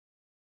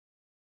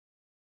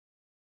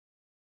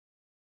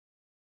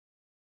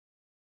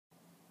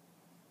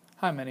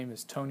Hi, my name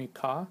is Tony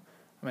Ka.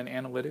 I'm an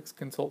analytics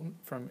consultant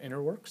from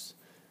Interworks,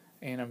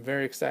 and I'm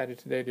very excited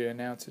today to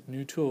announce a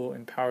new tool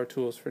in Power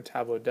Tools for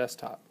Tableau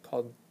Desktop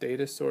called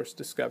Data Source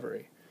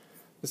Discovery.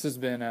 This has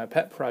been a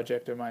pet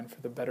project of mine for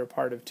the better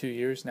part of 2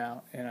 years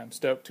now, and I'm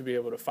stoked to be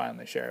able to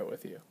finally share it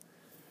with you.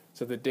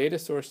 So the Data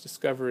Source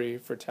Discovery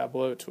for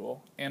Tableau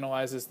tool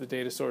analyzes the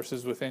data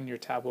sources within your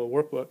Tableau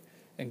workbook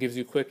and gives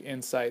you quick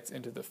insights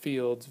into the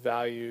fields,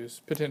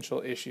 values,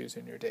 potential issues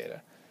in your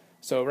data.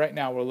 So right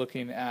now we're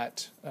looking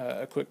at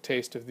a quick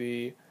taste of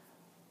the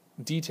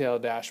detail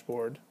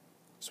dashboard,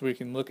 so we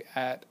can look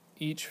at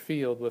each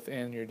field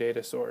within your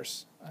data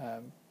source,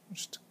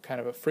 just kind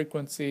of a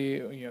frequency,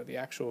 the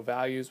actual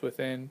values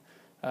within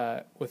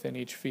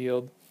each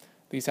field.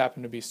 These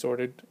happen to be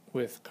sorted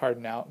with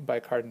by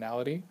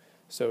cardinality.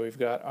 So we've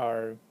got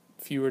our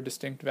fewer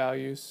distinct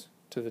values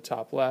to the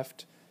top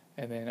left,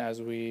 and then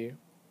as we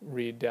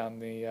read down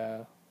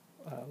the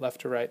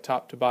left to right,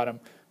 top to bottom,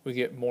 we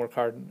get more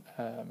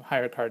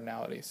higher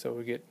cardinality. So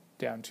we get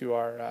down to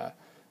our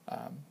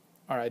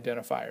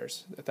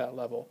identifiers at that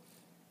level.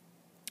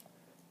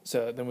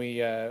 So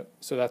then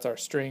so that's our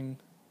string,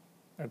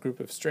 our group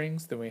of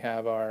strings. Then we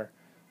have our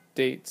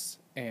dates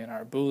and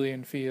our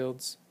Boolean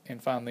fields,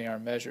 and finally our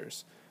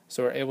measures.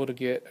 So we're able to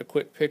get a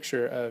quick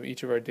picture of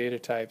each of our data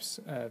types,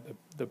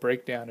 the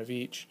breakdown of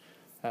each.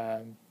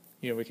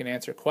 We can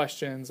answer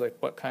questions like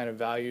what kind of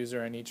values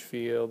are in each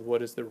field,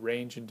 what is the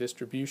range and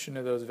distribution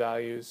of those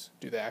values,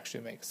 do they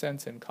actually make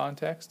sense in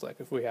context, like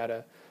if we had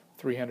a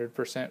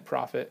 300%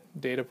 profit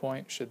data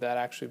point, should that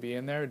actually be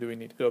in there, or do we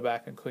need to go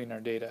back and clean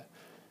our data?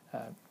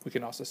 We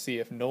can also see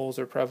if nulls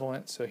are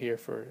prevalent. So here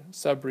for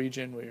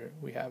sub-region,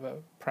 we have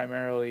a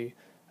primarily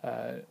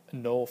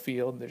null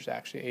field. There's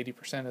actually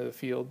 80% of the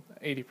field,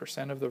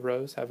 80% of the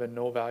rows have a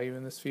null value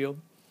in this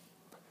field.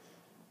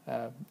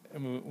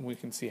 And we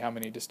can see how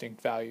many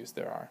distinct values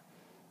there are.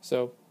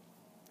 So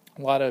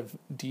a lot of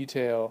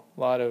detail, a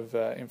lot of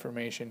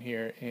information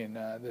here in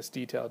this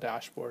detail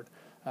dashboard.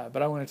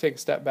 But I want to take a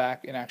step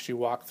back and actually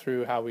walk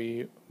through how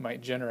we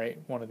might generate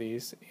one of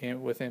these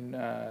within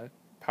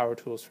Power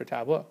Tools for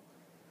Tableau.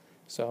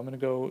 So I'm going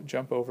to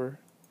jump over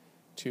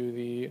to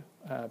the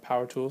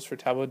Power Tools for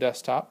Tableau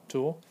Desktop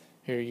tool.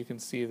 Here you can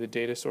see the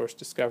data source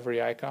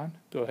discovery icon.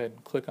 Go ahead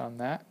and click on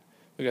that.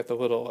 We got the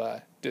little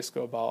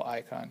disco ball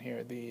icon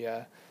here.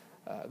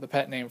 The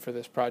pet name for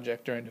this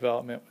project during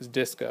development was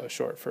Disco,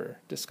 short for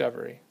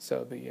discovery.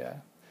 So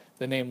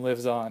the name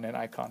lives on in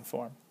icon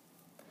form.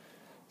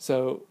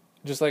 So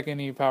just like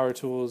any Power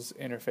Tools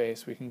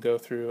interface, we can go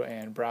through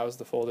and browse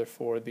the folder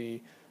for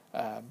the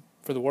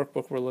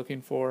workbook we're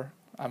looking for.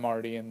 I'm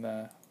already in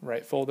the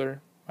right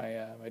folder,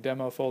 my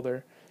demo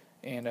folder,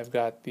 and I've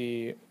got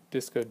the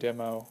Disco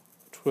demo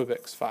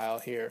Twibix file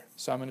here.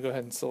 So I'm going to go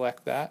ahead and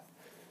select that,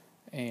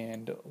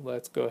 and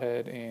let's go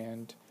ahead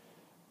and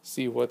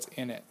see what's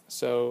in it.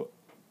 So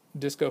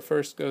Disco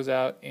first goes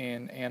out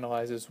and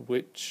analyzes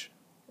looks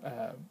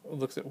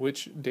at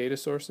which data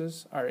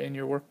sources are in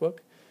your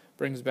workbook,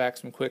 brings back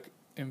some quick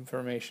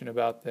information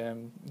about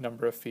them,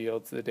 number of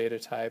fields, the data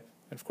type,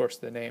 and of course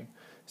the name.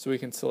 So we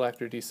can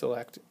select or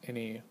deselect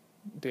any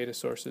data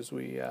sources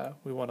we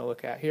want to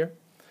look at here.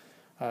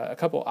 A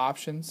couple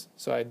options.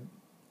 So I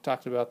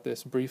talked about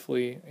this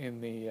briefly in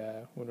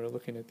when we're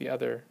looking at the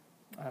output,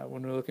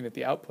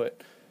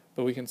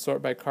 but we can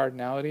sort by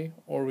cardinality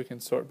or we can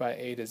sort by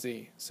A to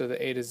Z. So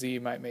the A to Z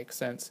might make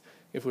sense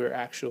if we were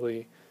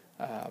actually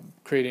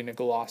creating a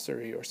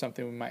glossary or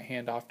something we might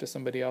hand off to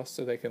somebody else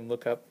so they can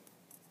look up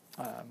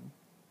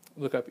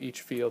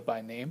each field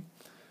by name.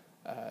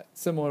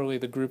 Similarly,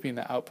 the grouping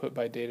the output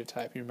by data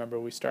type, you remember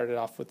we started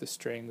off with the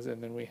strings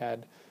and then we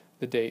had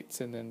the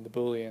dates and then the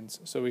booleans,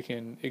 so we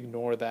can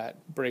ignore that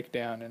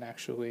breakdown and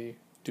actually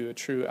do a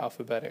true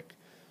alphabetic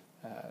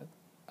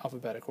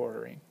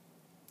ordering.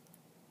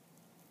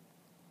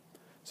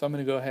 So I'm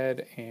going to go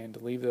ahead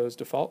and leave those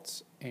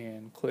defaults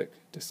and click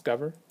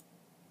Discover.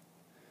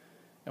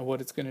 And what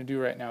it's going to do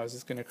right now is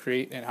it's going to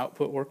create an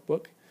output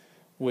workbook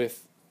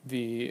with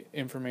the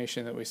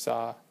information that we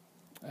saw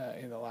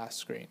in the last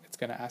screen. It's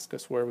going to ask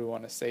us where we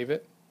want to save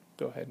it.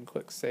 Go ahead and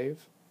click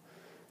Save.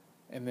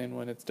 And then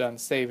when it's done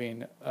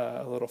saving,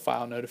 a little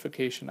file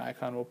notification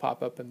icon will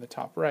pop up in the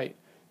top right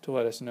to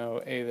let us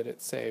know A, that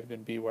it's saved,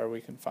 and B, where we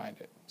can find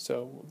it.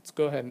 So let's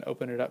go ahead and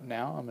open it up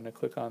now. I'm going to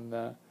click on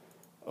the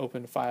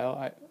Open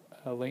File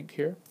link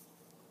here.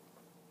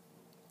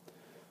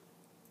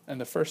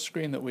 And the first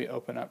screen that we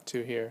open up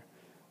to here,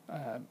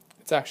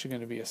 it's actually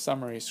going to be a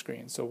summary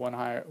screen, so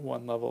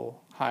one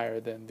level higher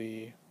than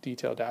the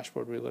detail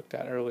dashboard we looked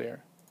at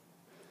earlier.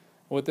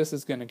 What this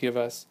is going to give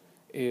us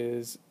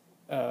is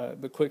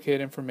the quick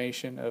hit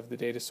information of the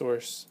data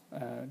sources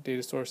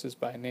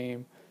by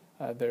name,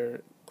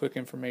 their quick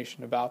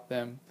information about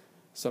them,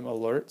 some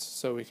alerts,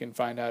 so we can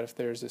find out if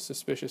there's a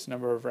suspicious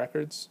number of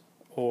records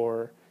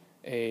or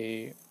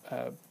a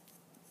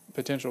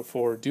potential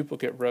for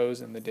duplicate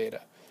rows in the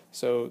data.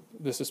 So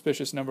the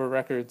suspicious number of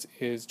records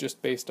is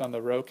just based on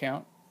the row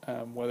count,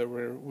 whether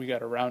we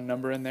got a round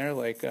number in there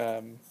like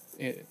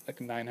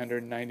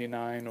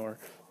 999 or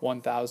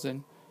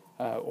 1,000.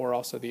 or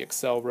also the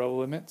Excel row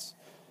limits.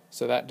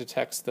 So that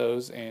detects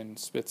those and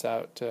spits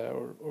out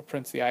or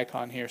prints the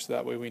icon here, so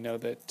that way we know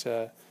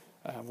that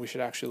we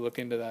should actually look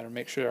into that or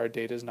make sure our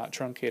data is not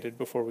truncated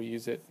before we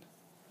use it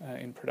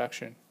in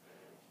production.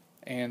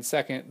 And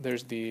second,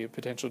 there's the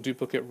potential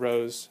duplicate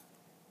rows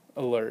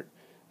alert.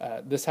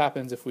 This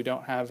happens if we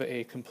don't have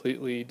a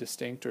completely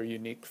distinct or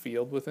unique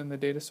field within the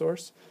data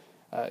source.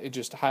 It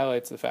just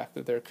highlights the fact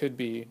that there could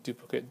be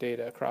duplicate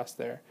data across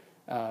there.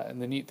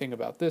 And the neat thing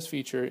about this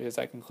feature is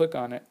I can click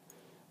on it,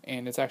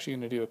 and it's actually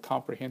going to do a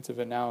comprehensive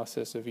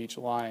analysis of each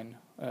line,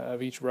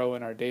 of each row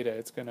in our data.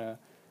 It's going to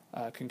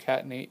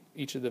concatenate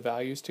each of the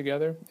values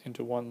together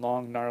into one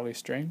long gnarly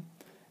string,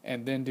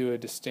 and then do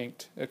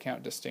a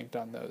count distinct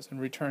on those,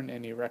 and return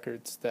any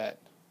records that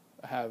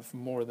have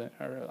more than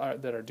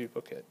that are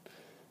duplicate.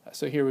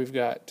 So here we've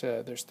got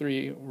there's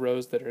 3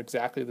 rows that are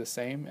exactly the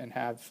same and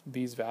have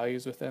these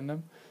values within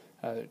them.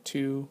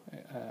 Two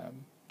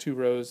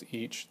rows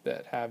each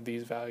that have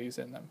these values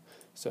in them.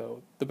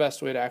 So the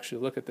best way to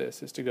actually look at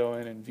this is to go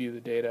in and view the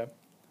data,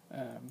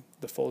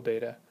 the full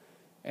data,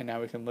 and now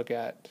we can look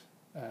at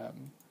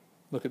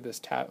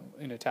this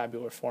in a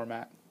tabular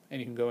format,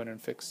 and you can go in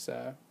and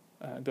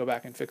go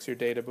back and fix your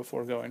data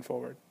before going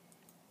forward.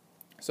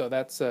 So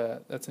that's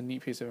a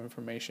neat piece of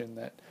information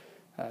that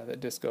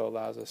Disco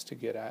allows us to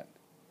get at.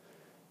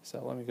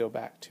 So let me go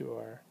back to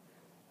our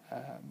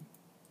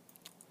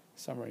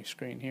summary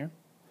screen here.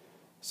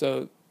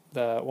 So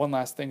the one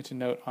last thing to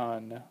note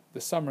on the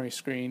summary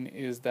screen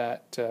is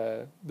that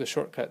the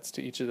shortcuts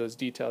to each of those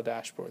detailed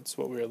dashboards,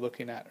 what we were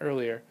looking at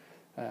earlier,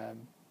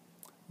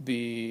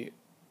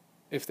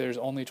 if there's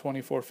only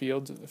 24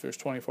 fields, if there's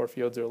 24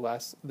 fields or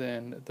less,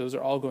 then those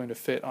are all going to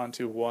fit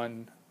onto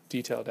one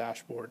detailed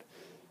dashboard.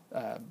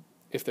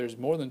 If there's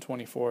more than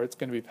 24, it's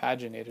going to be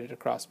paginated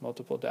across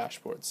multiple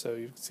dashboards. So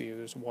you can see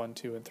there's 1,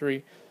 2, and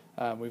 3.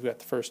 We've got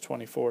the first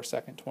 24,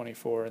 second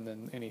 24, and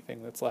then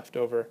anything that's left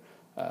over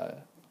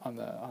on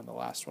the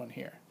last one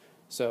here.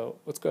 So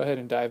let's go ahead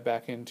and dive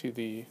back into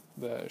the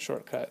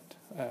shortcut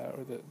or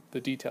the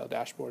detailed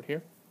dashboard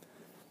here.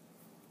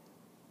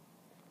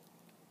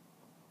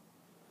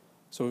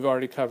 So we've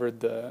already covered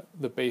the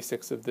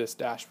basics of this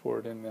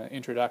dashboard in the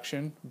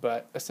introduction,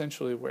 but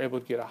essentially we're able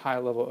to get a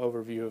high-level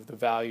overview of the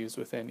values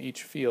within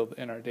each field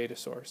in our data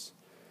source.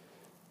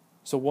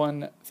 So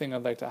one thing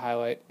I'd like to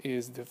highlight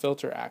is the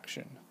filter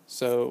action.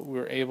 So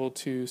we're able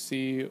to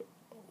see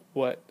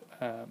we're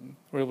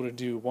able to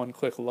do one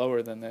click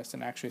lower than this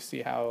and actually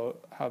see how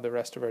the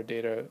rest of our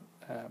data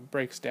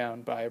breaks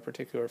down by a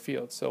particular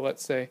field. So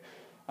let's say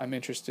I'm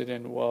interested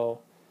in,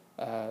 well,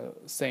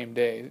 same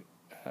day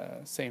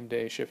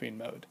shipping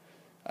mode.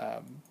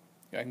 I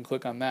can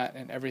click on that,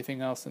 and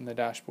everything else in the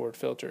dashboard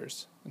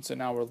filters. And so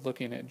now we're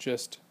looking at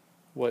just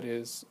what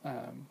is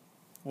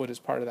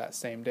part of that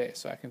same day.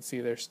 So I can see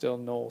there's still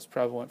nulls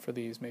prevalent for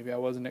these. Maybe I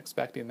wasn't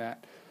expecting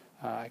that.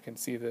 I can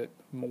see that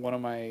one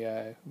of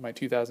my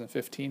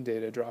 2015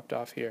 data dropped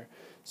off here,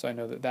 so I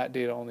know that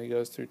data only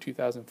goes through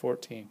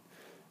 2014.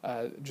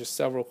 Just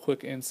several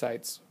quick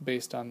insights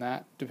based on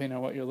that. Depending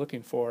on what you're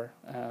looking for,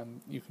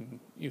 you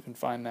can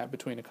find that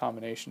between a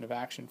combination of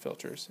action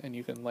filters, and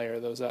you can layer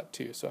those up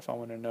too. So if I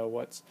want to know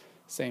what's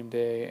same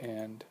day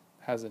and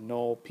has a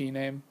null p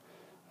name,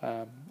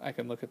 I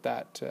can look at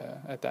that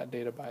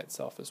data by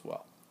itself as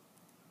well.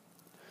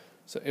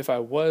 So if I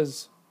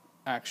was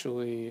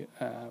actually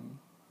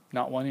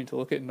not wanting to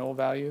look at null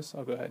values,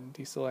 I'll go ahead and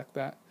deselect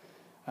that.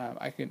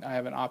 I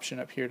have an option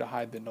up here to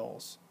hide the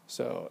nulls.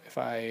 So if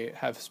I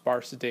have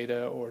sparse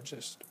data or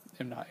just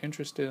am not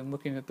interested in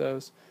looking at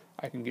those,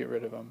 I can get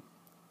rid of them.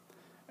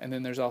 And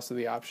then there's also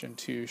the option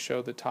to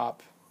show the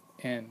top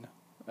n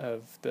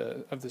of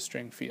the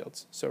string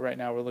fields. So right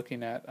now we're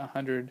looking at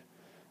 100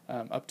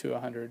 up to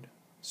 100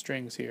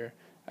 strings here.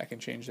 I can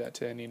change that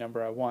to any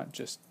number I want.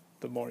 Just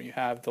the more you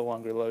have, the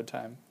longer load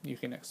time you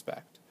can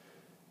expect.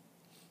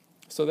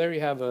 So there you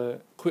have a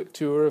quick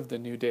tour of the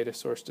new data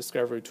source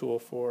discovery tool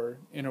for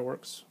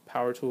Interworks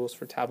Power Tools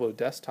for Tableau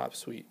Desktop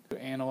Suite.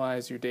 To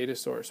analyze your data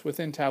source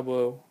within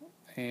Tableau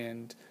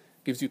and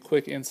gives you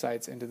quick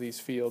insights into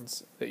these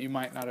fields that you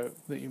might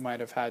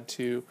have had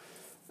to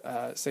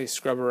say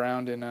scrub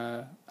around in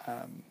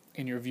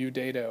your view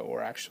data,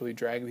 or actually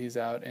drag these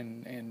out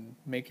and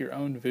make your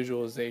own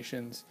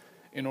visualizations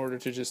in order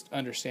to just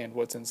understand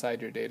what's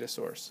inside your data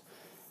source.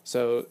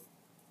 So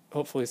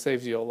hopefully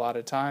saves you a lot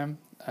of time,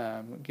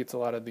 gets a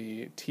lot of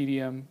the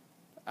tedium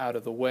out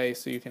of the way,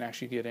 so you can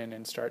actually get in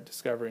and start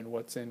discovering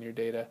what's in your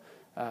data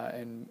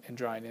and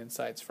drawing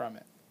insights from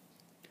it.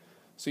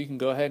 So you can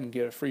go ahead and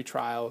get a free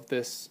trial of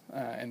this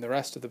and the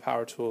rest of the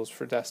Power Tools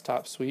for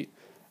Desktop Suite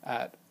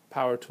at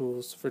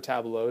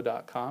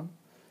powertoolsfortableau.com,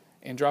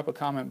 and drop a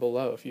comment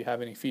below if you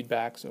have any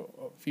feedback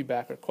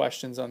or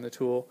questions on the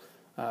tool.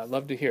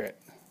 Love to hear it.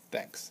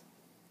 Thanks.